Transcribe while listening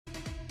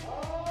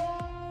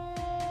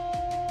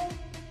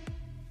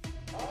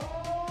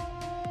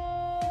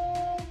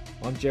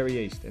I'm Jerry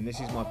East, and this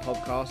is my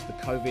podcast, The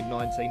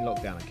COVID-19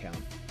 Lockdown Account.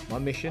 My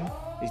mission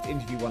is to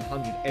interview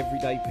 100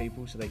 everyday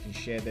people so they can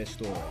share their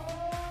story.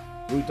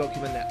 We'll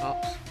document their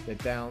ups, their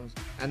downs,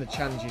 and the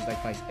challenges they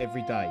face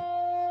every day.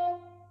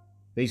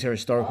 These are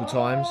historical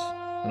times,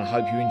 and I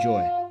hope you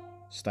enjoy.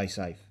 Stay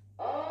safe.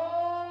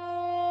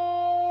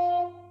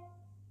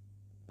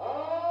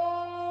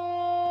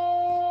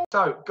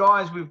 So,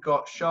 guys, we've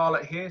got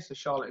Charlotte here. So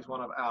Charlotte is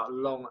one of our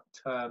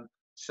long-term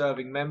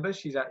serving members.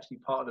 She's actually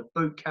part of the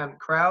boot camp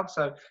crowd.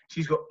 So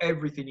she's got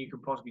everything you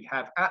can possibly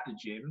have at the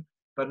gym.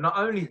 But not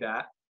only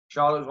that,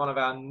 Charlotte was one of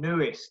our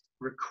newest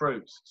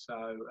recruits.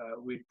 So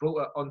we brought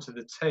her onto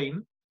the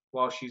team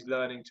while she's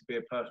learning to be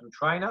a personal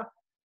trainer.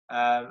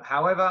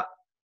 However,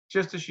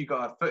 just as she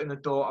got her foot in the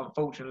door,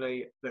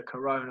 unfortunately, the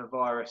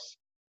coronavirus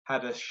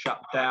had us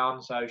shut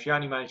down. So she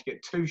only managed to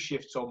get 2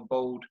 shifts on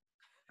board,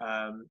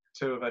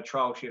 2 of her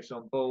trial shifts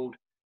on board.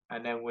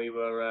 And then we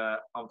were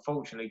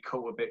unfortunately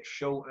caught a bit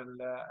short and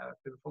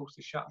been forced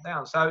to shut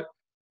down. So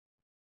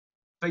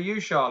for you,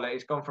 Charlotte,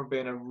 it's gone from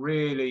being a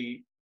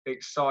really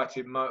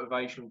exciting,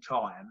 motivational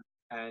time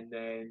and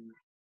then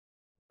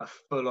a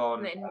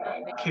full-on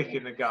kick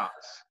in the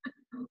guts.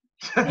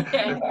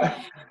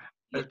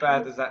 As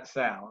bad as that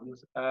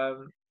sounds.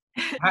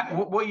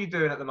 What are you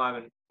doing at the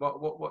moment?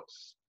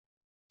 What's?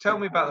 Tell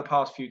me about the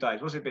past few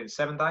days. What's it been?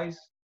 7 days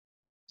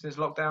since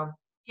lockdown?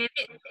 Yeah,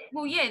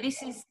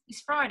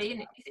 it's Friday,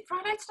 isn't it? Is it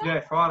Friday today? Yeah,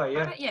 Friday,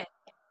 yeah.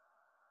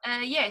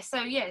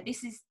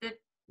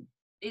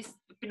 It's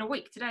been a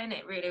week today, isn't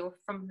it, really, or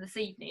from this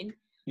evening.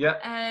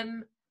 Yeah.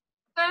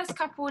 First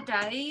couple of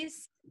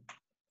days,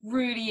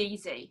 really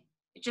easy.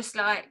 Just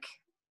like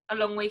a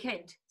long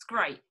weekend. It's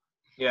great.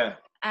 Yeah.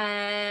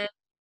 And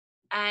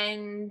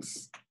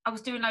I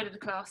was doing a load of the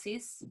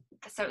classes,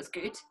 so it was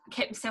good.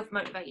 Kept myself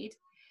motivated.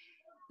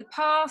 The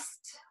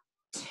past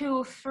 2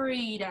 or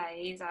 3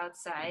 days, I would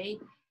say,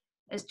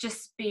 has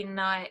just been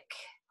like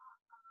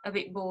a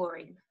bit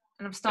boring,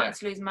 and I'm starting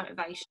to lose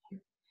motivation.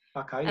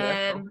 Okay.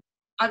 Yeah. Cool.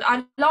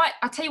 I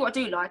tell you what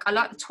I do like. I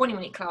like the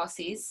 20-minute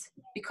classes,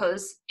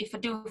 because if I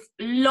do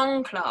a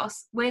long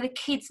class where the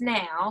kids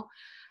now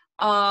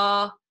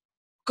are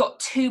got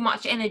too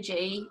much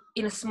energy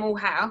in a small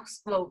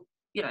house, well,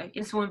 you know,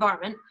 in a small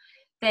environment,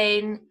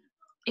 then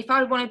if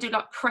I want to do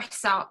like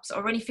press ups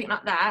or anything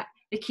like that,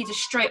 the kids are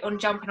straight on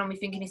jumping on me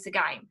thinking it's a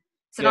game.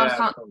 So I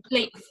can't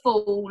complete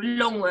full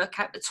long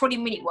workout. The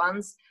 20-minute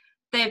ones,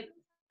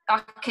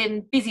 I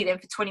can busy them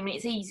for 20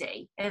 minutes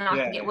easy, and I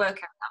can get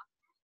workout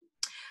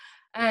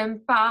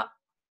done. But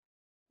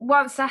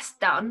once that's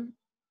done,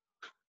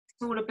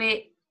 it's all a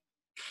bit,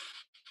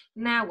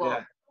 now what?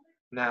 Yeah.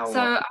 Now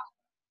so what?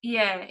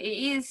 Yeah, it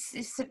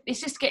is. It's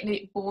just getting a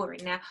bit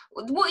boring now.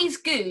 What is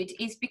good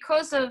is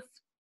because of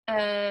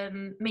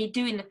me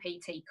doing the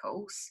PT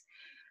course,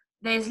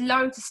 there's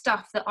loads of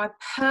stuff that I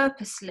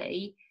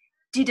purposely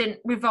didn't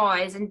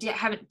revise and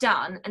haven't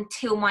done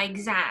until my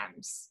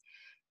exams,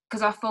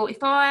 because I thought,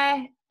 if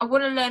I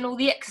want to learn all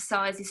the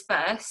exercises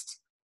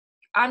first,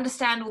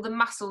 understand all the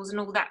muscles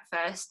and all that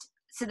first,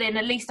 so then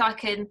at least I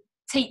can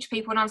teach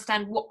people and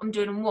understand what I'm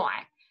doing and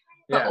why.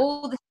 But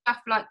all the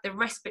stuff like the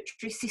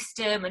respiratory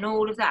system and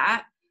all of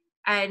that,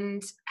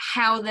 and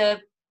how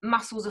the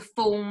muscles are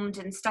formed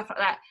and stuff like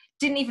that,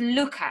 didn't even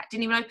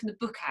open the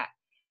book at.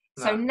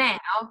 No. So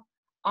now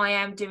I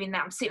am doing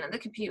that. I'm sitting at the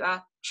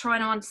computer trying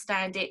to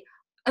understand it.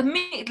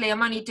 Admittedly,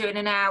 I'm only doing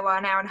an hour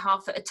and a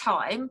half at a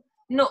time,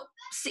 not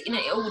sitting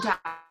at it all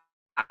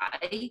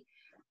day.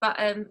 But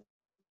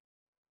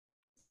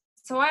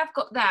so I've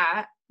got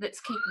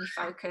that's keeping me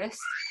focused.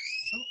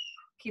 Oh,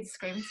 kids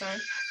screaming, sorry.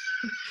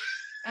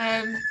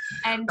 And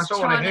that's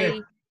all I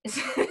hear.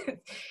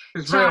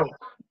 It's real.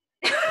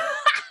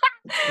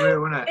 It's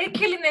real, isn't it? They're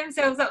killing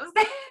themselves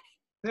upstairs.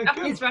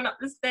 Kids run up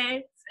the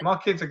stairs. My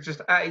kids are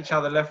just at each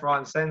other left, right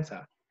and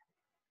centre.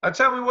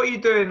 Tell me what you're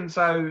doing.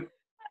 So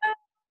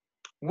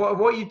what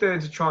are you doing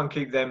to try and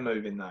keep them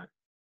moving though?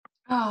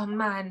 Oh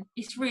man,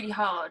 it's really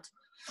hard.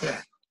 Yeah.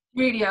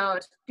 Really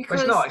hard.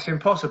 Because it's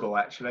impossible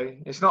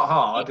actually. It's not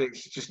hard,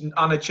 it's just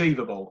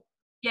unachievable.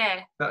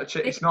 Yeah.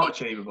 It's not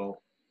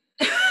achievable.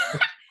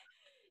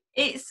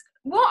 It's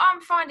what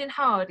I'm finding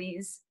hard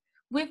is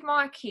with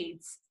my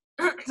kids,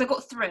 because I've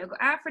got 3. I've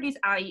got Alfred, who's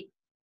 8,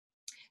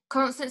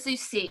 Constance,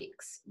 who's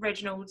 6,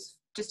 Reginald's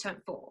just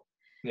turned 4.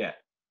 Yeah.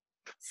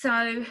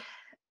 So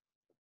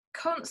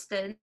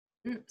Constance,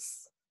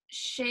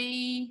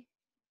 she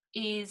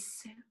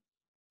is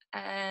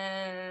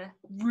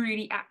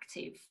really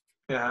active.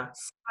 Yeah.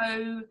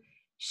 So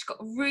she's got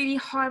really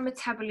high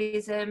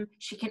metabolism.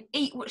 She can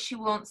eat what she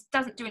wants,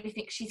 doesn't do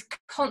anything. She's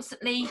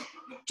constantly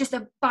just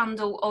a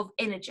bundle of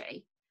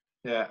energy.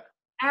 Yeah.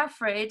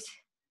 Alfred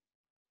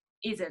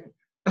isn't.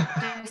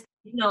 Just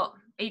not.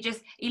 He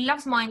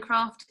loves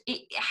Minecraft.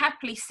 He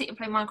happily sit and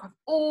play Minecraft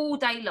all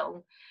day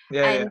long.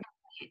 Yeah.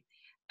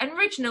 And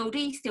Reginald,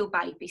 he's still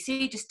baby, so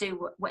you just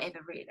do whatever,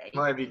 really.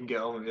 Whatever you can get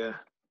on with,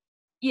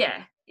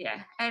 yeah.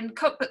 Yeah.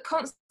 But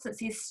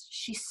Constance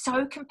she's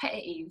so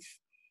competitive.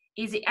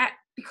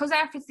 Because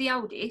Alfred's the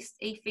oldest,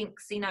 he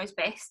thinks he knows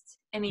best,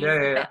 and he's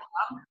the better.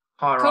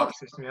 hierarchy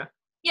system, yeah.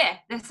 Yeah,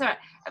 that's right.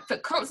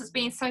 But Constance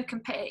being so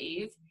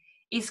competitive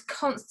is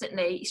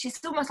constantly,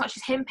 it's almost like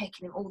she's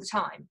henpecking him all the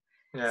time.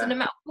 Yeah. So no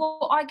matter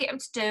what I get them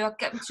to do, I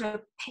get them to a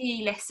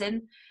PE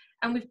lesson,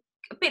 and we've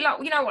a bit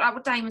like, you know, like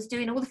what Damon's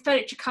doing, all the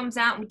furniture comes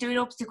out, and we're doing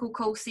obstacle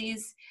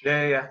courses.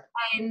 Yeah.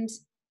 And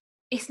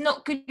it's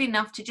not good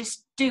enough to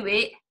just do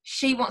it.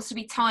 She wants to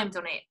be timed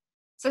on it.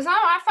 So it's all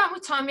right, fine, we'll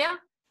time you.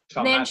 It's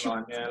like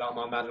Madeline, like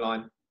my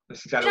Madeline.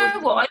 That's exactly you know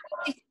what?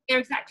 like. They're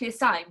exactly the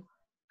same.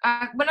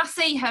 When I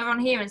see her on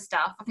here and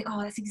stuff, I think,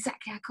 oh, that's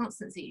exactly how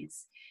Constance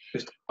is.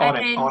 Just on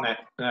it.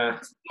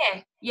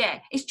 Yeah.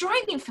 It's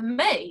draining for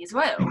me as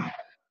well.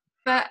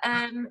 But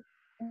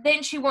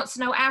then she wants to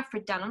know what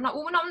Alfred done. I'm like,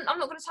 well, I'm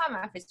not going to time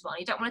Alfred's one.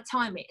 You don't want to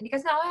time it. And he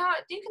goes, no,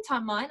 you can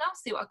time mine. I'll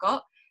see what I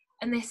got.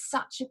 And there's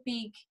such a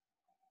big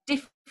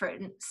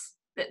difference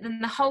that then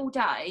the whole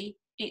day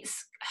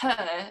it's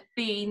her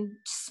being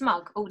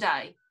smug all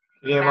day.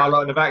 Yeah, my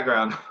lot in the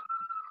background.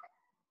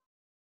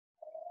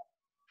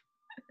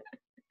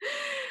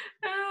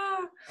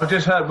 I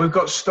just heard we've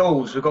got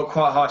stalls. We've got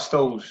quite high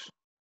stalls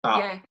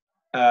up.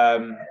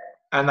 Yeah.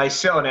 And they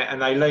sit on it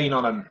and they lean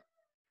on them.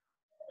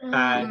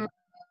 And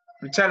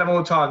we tell them all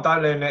the time,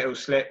 don't lean on it, it'll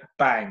slip.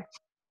 Bang.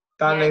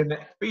 Don't lean on it.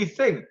 But you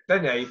think,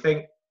 don't you? You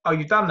think, oh,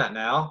 you've done that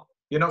now.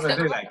 You're not going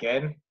to do that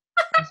again.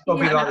 It's got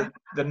to be like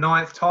the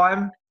 9th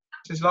time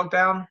since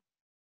lockdown.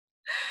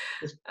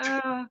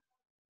 It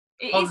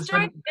is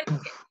draining.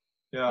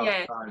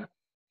 Yeah.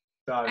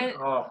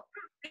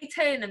 We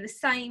turn them the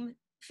same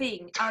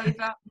thing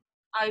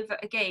over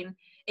again.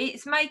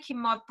 It's making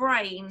my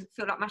brain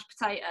feel like mashed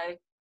potato.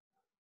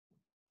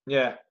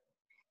 Yeah.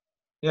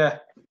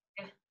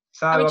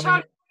 So I mean,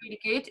 Charlie's really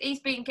good. He's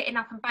been getting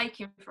up and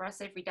baking for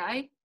us every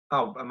day.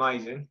 Oh,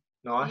 amazing!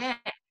 Nice. Yeah,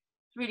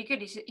 it's really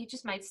good. He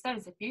just made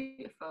stones. They're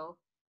beautiful.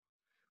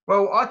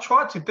 Well, I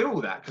tried to do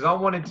all that because I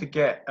wanted to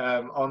get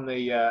on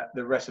the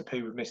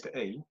recipe with Mr.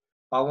 E.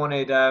 I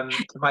wanted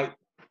to make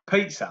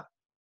pizza.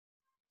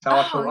 So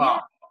I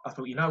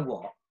thought, you know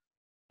what?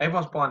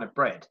 Everyone's buying the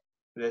bread.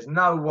 But there's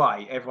no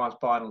way everyone's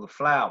buying all the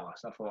flour.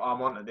 So I thought,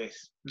 I'm onto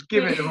this.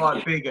 Giving it the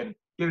right big one.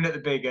 Giving it the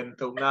big one.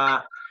 Thought,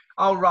 nah,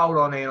 I'll roll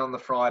on in on the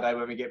Friday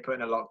when we get put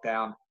in a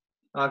lockdown.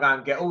 And I'll go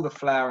and get all the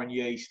flour and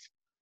yeast.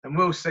 And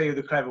we'll see who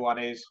the clever one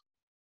is.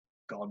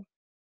 Gone.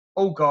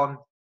 All gone.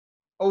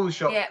 All the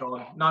shop's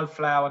gone. No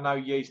flour, no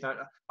yeast. No.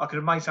 I could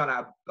have made something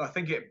out of, I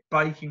think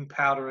baking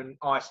powder and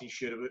icing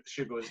sugar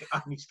was the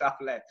only stuff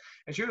left.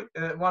 And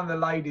one of the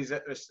ladies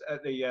at the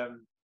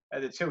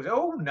till said,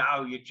 "Oh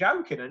no, you're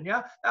joking, aren't you?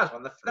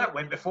 That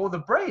went before the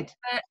bread."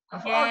 I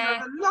thought, "Oh,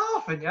 you're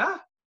laughing, yeah."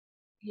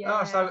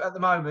 Yeah. So at the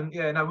moment,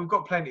 we've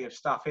got plenty of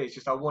stuff here. It's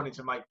just I wanted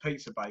to make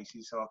pizza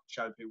bases so I can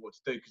show people what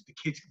to do because the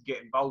kids can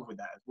get involved with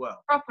that as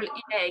well. Properly,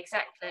 yeah,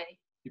 exactly.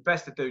 You're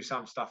best to do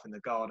some stuff in the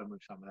garden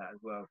with some of that as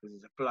well because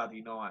it's a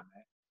bloody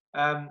nightmare.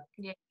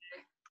 Yeah.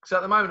 So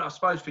at the moment, I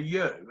suppose for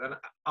you and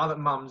other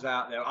mums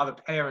out there, other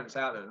parents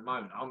out there at the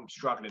moment, I'm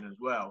struggling as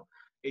well.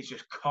 It's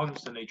just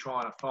constantly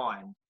trying to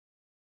find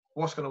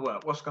what's going to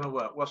work.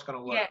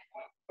 Yeah.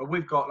 But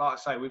we've got, like I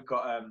say, we've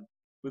got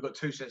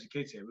 2 sets of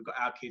kids here. We've got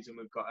our kids and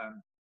we've got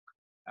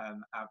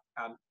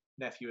our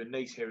nephew and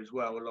niece here as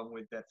well, along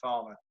with their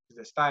father, because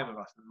they're staying with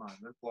us at the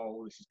moment while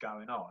all this is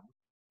going on.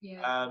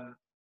 Yeah.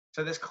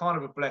 So there's kind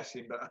of a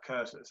blessing but a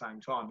curse at the same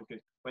time because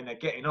when they're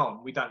getting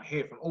on, we don't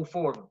hear from all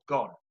 4 of them.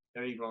 Gone.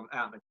 They're either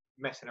out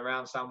messing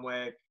around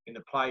somewhere in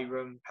the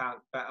playroom,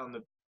 back on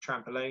the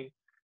trampoline.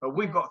 But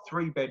we've got a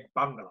 3-bed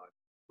bungalow.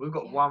 We've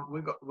got one.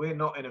 We're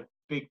not in a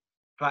big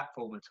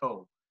platform at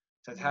all.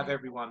 So to have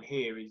everyone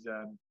here is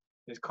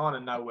there's kind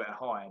of nowhere to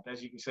hide.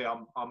 As you can see,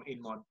 I'm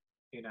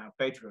in our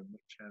bedroom,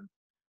 which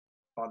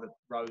by the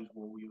rose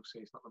wall you'll see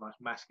it's not the most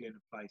masculine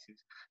of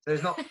places.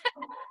 So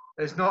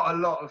there's not a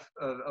lot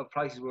of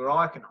places where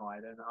I can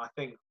hide, and I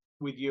think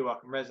with you I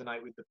can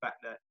resonate with the fact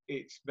that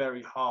it's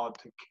very hard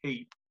to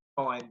keep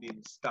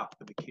finding stuff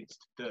for the kids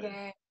to do,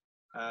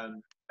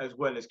 as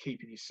well as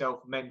keeping yourself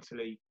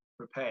mentally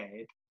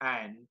prepared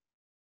and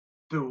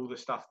do all the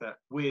stuff that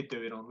we're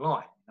doing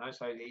online.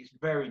 So it's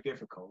very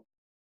difficult,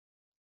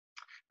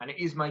 and it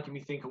is making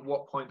me think at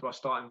what point do I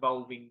start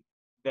involving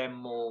them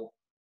more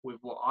with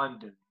what I'm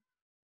doing,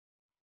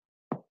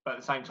 but at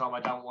the same time I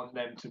don't want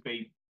them to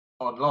be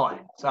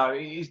online, so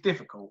it is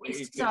difficult.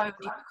 It's so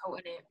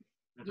difficult, isn't it?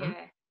 Mm-hmm.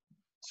 Yeah.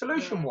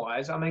 Solution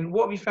wise, I mean,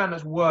 what have you found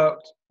that's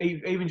worked,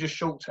 even just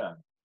short term?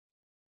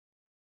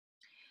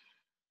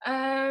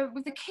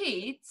 With the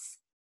kids,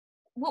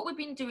 what we've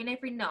been doing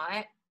every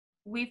night,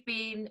 we've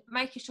been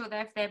making sure they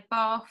have their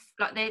bath,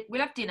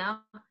 we'll have dinner,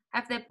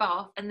 have their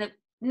bath, and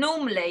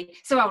normally,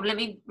 let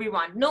me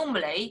rewind.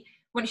 Normally,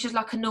 when it's just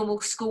like a normal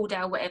school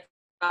day or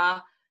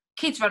whatever,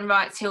 kids run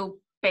right till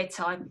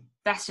bedtime.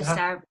 That's just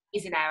how it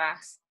is in our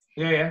house.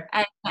 Yeah.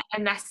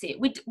 And that's it.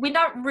 We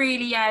don't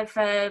really have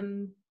a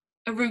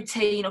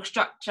routine or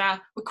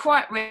structure. We're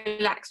quite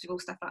relaxed with all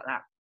stuff like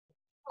that.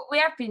 What we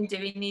have been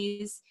doing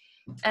is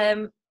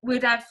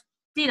we'd have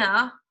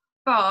dinner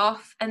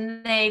bath,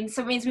 and then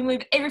so it means we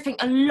move everything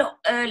a lot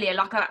earlier,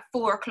 like at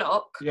 4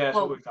 o'clock. Yeah, that's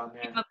what we've done,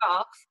 yeah. Give them a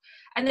bath,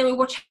 and then we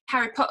watch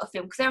Harry Potter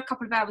film because they're a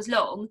couple of hours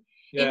long.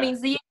 Yeah. It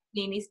means the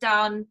evening is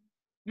done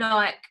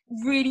like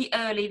really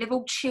early. They've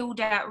all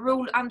chilled out, we're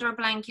all under a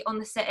blanket on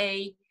the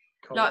settee,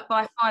 Cool. like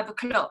by 5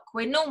 o'clock.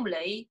 Where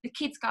normally the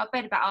kids go to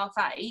bed about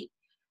 8:30.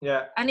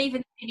 Yeah. And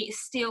even then it's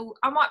still,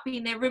 I might be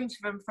in their rooms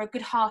for them for a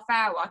good half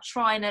hour,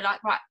 trying to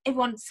like, right,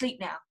 everyone sleep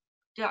now.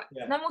 Like,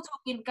 no more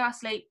talking, go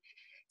sleep.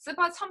 So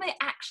by the time they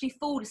actually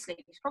fall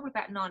asleep, it's probably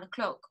about 9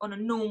 o'clock on a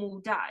normal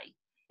day,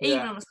 even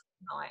on a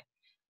Sunday night.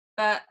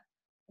 But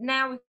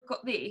now we've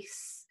got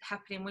this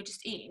happening, we're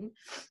just in.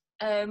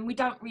 We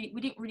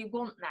didn't really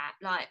want that,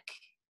 like,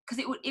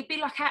 because it'd be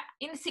like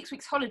in the 6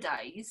 weeks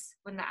holidays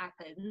when that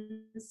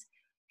happens,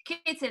 the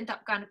kids end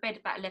up going to bed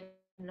about 11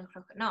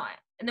 o'clock at night,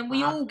 and then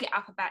we all get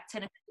up about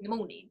 10 o'clock in the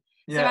morning.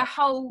 So our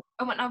whole,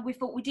 we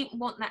thought we didn't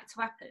want that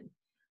to happen.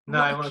 No,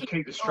 I want to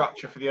keep the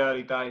structure for the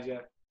early days,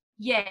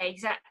 Yeah,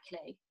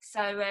 exactly.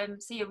 So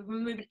we've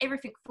been moving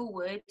everything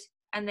forward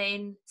and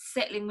then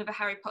settling with a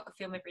Harry Potter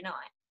film every night.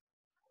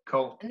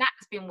 Cool. And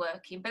that's been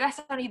working, but that's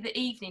only the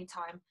evening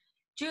time.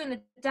 During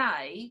the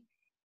day,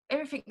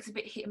 everything's a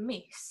bit hit and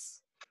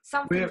miss.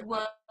 Some things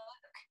work,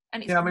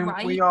 and it's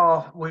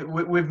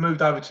great. We've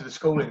moved over to the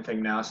schooling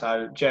thing now,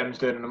 so Gem's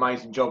doing an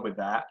amazing job with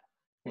that,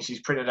 and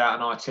she's printed out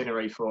an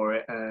itinerary for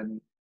it.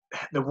 And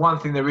the one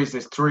thing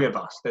there's 3 of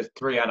us, there's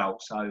 3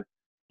 adults, so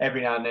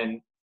every now and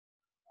then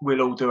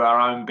we'll all do our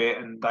own bit,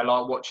 and they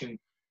like watching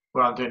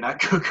where I'm doing that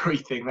cookery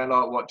thing. They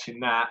like watching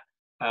that.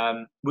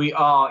 We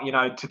are,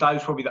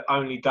 today's probably the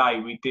only day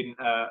we didn't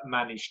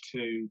manage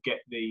to get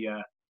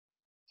the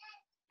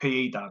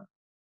PE done.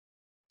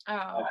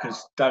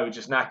 Because they were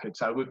just knackered.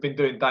 So we've been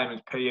doing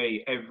Damon's PE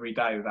every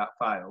day without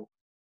fail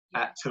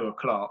at 2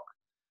 o'clock.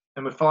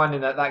 And we're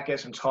finding that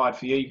gets them tired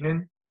for the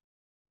evening.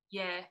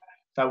 Yeah.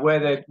 So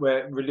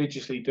we're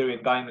religiously doing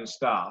Damon's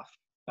stuff,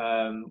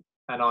 and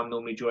I'm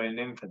normally joining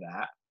in for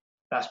that.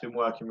 That's been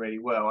working really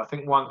well. I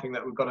think one thing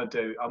that we're going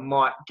to do, I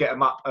might get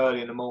them up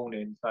early in the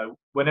morning. So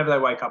whenever they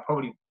wake up,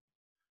 probably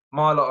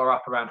my lot are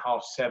up around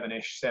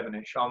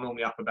 7:30ish. I'm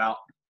normally up about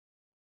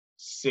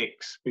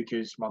 6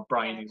 because my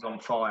brain is on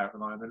fire at the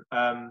moment.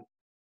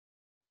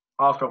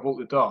 After I've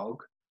walked the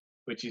dog,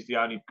 which is the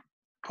only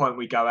point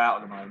we go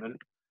out at the moment,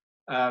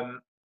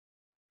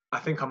 I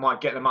think I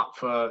might get them up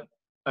for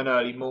an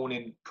early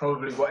morning,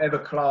 probably whatever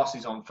class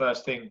is on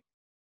first thing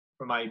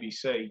from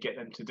ABC, get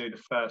them to do the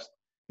first,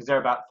 because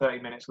they're about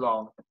 30 minutes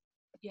long.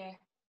 Yeah.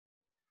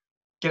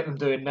 Get them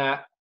doing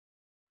that.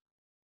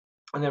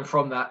 And then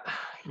from that,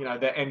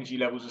 their energy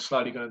levels are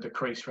slowly going to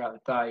decrease throughout the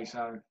day.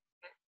 So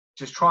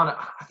just trying to,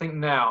 I think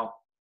now,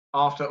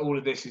 after all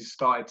of this has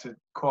started to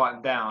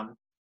quieten down,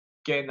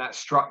 getting that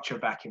structure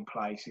back in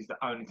place is the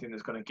only thing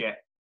that's going to get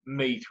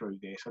me through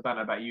this. I don't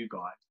know about you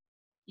guys.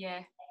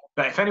 Yeah.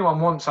 But if anyone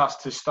wants us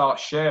to start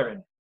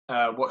sharing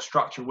what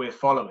structure we're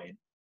following,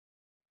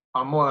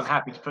 I'm more than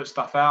happy to put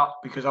stuff out,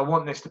 because I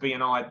want this to be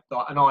an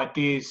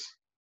ideas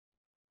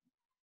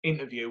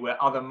interview where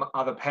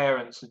other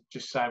parents are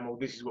just saying, well,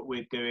 this is what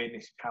we're doing,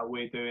 this is how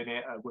we're doing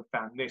it, we've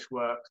found this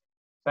works.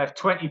 So if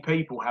 20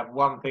 people have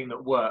one thing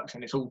that works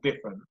and it's all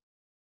different,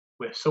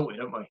 we're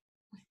sorted, aren't we?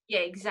 Yeah,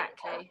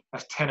 exactly.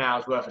 That's 10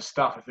 hours worth of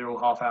stuff if they're all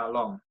half hour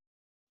long.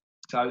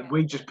 So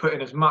we just put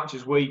in as much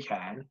as we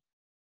can.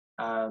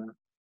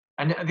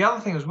 And the other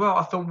thing as well,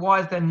 I thought,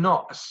 why is there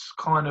not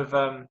a kind of,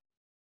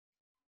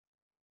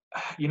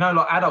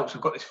 like adults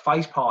have got this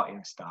face party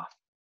and stuff.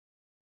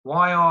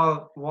 Why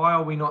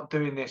are we not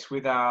doing this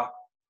with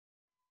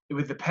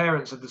the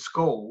parents of the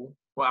school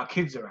where our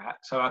kids are at,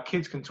 so our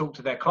kids can talk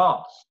to their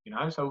class,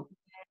 So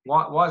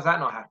why is that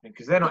not happening?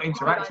 Because they're not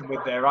interacting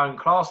with their own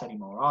class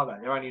anymore, are they?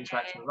 They're only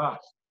interacting with us.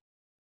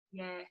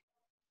 Yeah.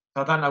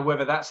 I don't know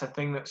whether that's a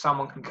thing that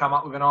someone can come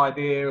up with an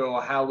idea,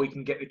 or how we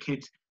can get the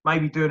kids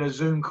maybe doing a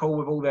Zoom call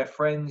with all their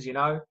friends,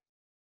 Yeah.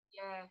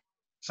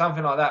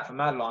 Something like that for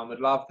Madeline would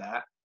love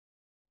that.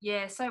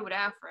 Yeah, so would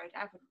Alfred.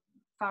 Alfred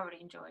would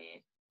thoroughly enjoy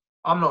it.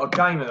 I'm not a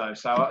gamer though,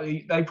 so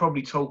they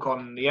probably talk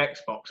on the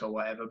Xbox or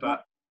whatever,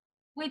 but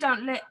we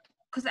don't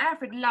because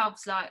Alfred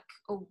loves like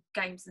all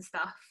games and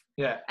stuff.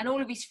 Yeah. And all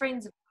of his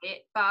friends have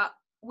it, but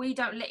we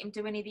don't let him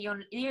do any of the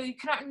you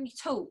can only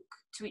talk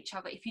to each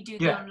other if you do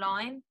the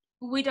online.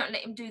 We don't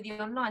let him do the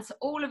online. So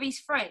all of his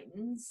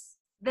friends,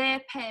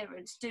 their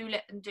parents do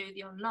let them do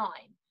the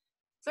online.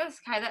 So that's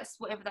okay, that's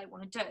whatever they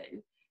want to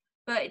do.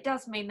 But it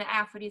does mean that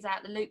Alfred is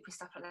out the loop with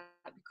stuff like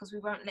that, because we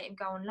won't let him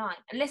go online.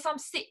 Unless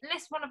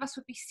one of us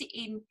would be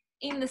sitting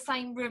in the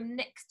same room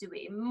next to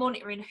him,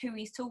 monitoring who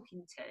he's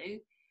talking to,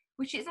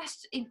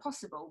 that's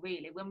impossible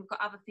really when we've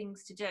got other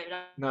things to do,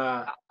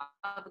 like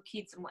other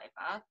kids and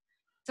whatever.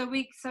 So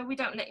we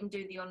don't let him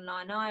do the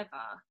online either.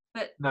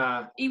 But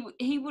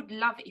he would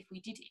love it if we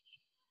did it.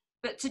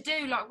 But to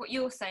do like what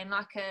you're saying,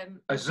 like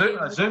a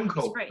Zoom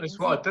call. That's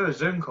what I do, a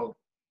Zoom call.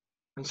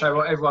 And say,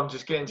 well, everyone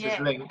just get into this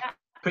link,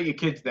 put your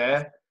kids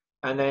there,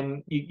 and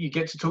then you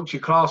get to talk to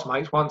your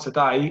classmates once a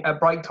day at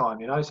break time,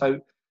 So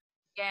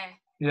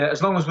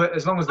as long as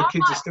the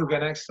kids are still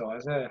getting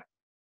exercise,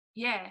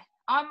 Yeah,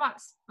 I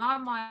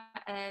might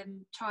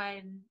try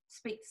and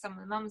speak to some of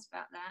the mums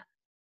about that.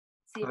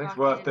 See I if think I it's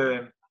worth can.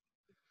 doing,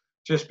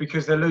 just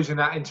because they're losing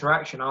that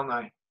interaction, aren't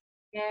they?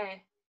 Yeah,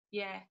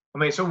 yeah, I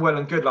mean, it's all well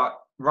and good. Like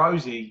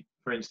Rosie,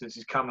 for instance,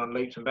 is coming on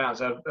leaps and bounds.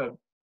 Her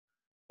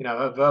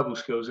verbal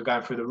skills are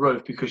going through the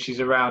roof because she's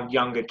around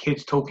younger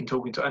kids, talking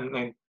to,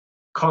 and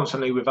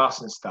constantly with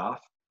us and stuff.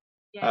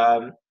 yeah,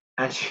 Um,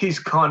 and she's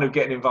kind of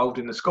getting involved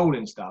in the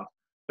schooling stuff.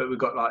 But we've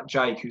got like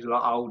Jake, who's a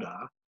lot older,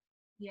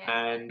 yeah.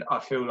 and I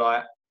feel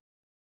like,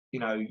 you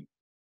know,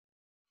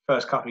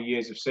 first couple of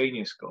years of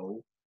senior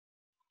school,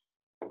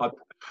 I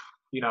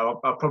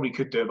probably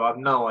could do it, but I've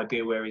no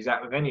idea where he's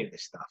at with any of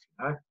this stuff.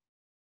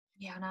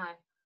 Yeah, I know.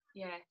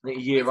 Yeah. I think But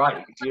it's year kind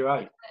eight, of it's year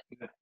eight.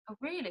 Yeah. oh,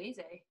 really? Is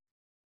he?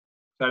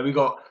 So we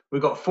got a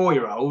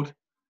 4-year-old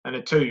and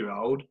a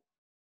 2-year-old,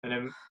 and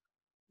then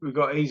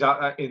he's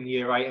up in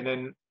year eight, and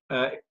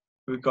then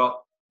we've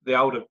got the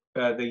older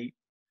the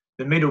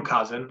middle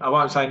cousin. I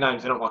won't say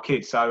names; they're not my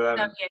kids. So No,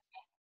 yeah.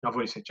 I've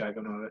already said Jake.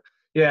 I know it.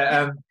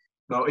 Yeah.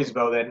 Well,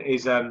 Isabel then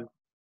is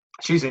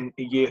she's in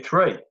year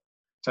 3,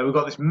 so we've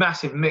got this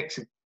massive mix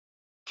of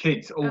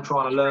kids all Of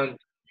trying to learn.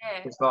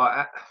 yeah. It's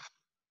like,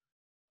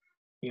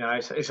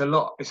 it's a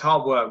lot. It's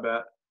hard work,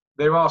 but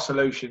there are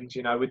solutions.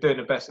 We're doing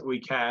the best that we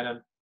can, and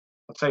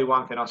I'll tell you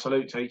one thing: I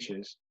salute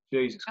teachers.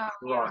 Jesus Oh,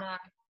 yeah, I Christ. know.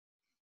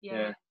 Yeah,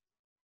 Yeah.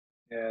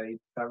 yeah, you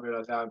don't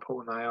realise how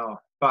important they are.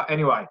 But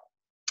anyway,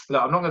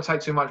 look, I'm not going to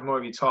take too much more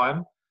of your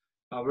time.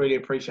 I really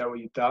appreciate what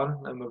you've done,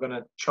 and we're going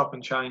to chop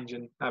and change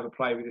and have a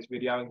play with this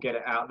video and get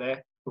it out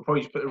there. We'll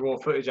probably just put the raw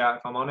footage out,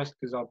 if I'm honest,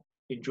 because I've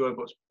enjoyed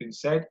what's been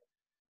said.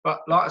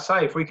 But like I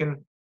say, if you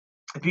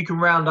can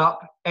round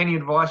up any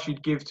advice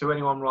you'd give to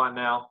anyone right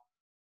now,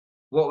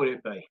 what would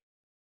it be?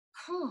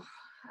 Whew.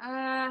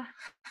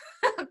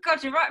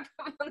 God, you're right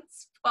put me on the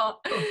spot.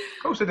 Oh, of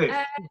course it is.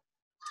 I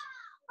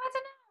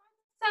don't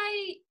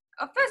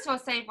know. First of all,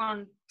 I'd say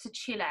everyone to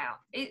chill out.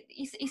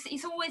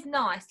 It's always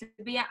nice to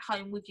be at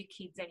home with your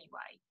kids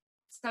anyway.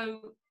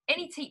 So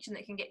any teaching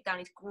that can get done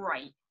is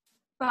great,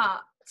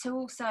 but to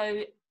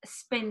also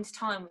spend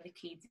time with the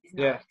kids is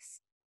Yeah.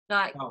 nice.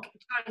 Like Oh.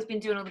 Charlie's been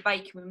doing all the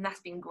baking with them,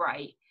 that's been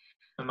great.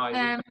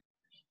 Amazing.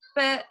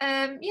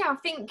 Yeah,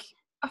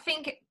 I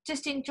think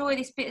just enjoy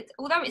this bit.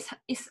 Although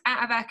it's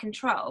out of our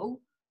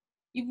control,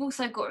 you've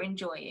also got to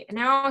enjoy it. And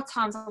there are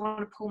times I want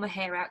to pull my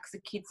hair out because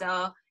the kids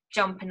are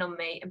jumping on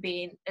me and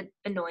being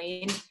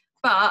annoying.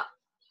 But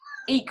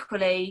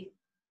equally,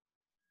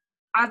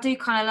 I do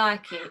kind of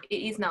like it. It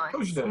is nice. Of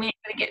course you do. We're going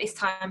to get this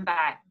time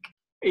back.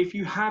 If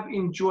you have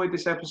enjoyed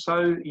this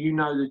episode, you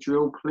know the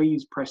drill.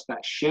 Please press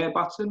that share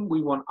button.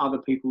 We want other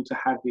people to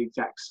have the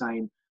exact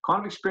same kind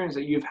of experience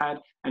that you've had.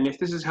 And if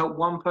this has helped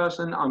one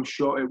person, I'm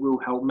sure it will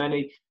help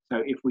many.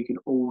 So if we can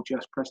all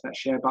just press that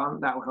share button,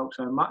 that will help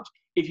so much.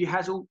 If you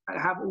have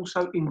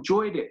also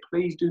enjoyed it,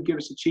 please do give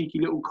us a cheeky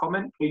little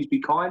comment. Please be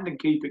kind and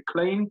keep it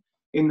clean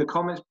in the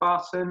comments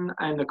button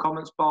and the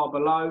comments bar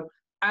below.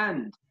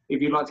 And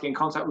if you'd like to get in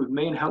contact with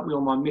me and help me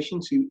on my mission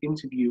to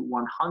interview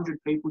 100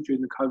 people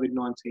during the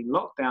COVID-19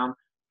 lockdown,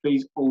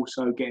 please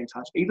also get in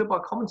touch either by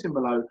commenting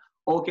below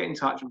or get in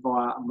touch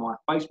via my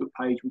Facebook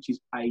page, which is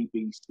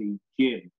ABC Gym.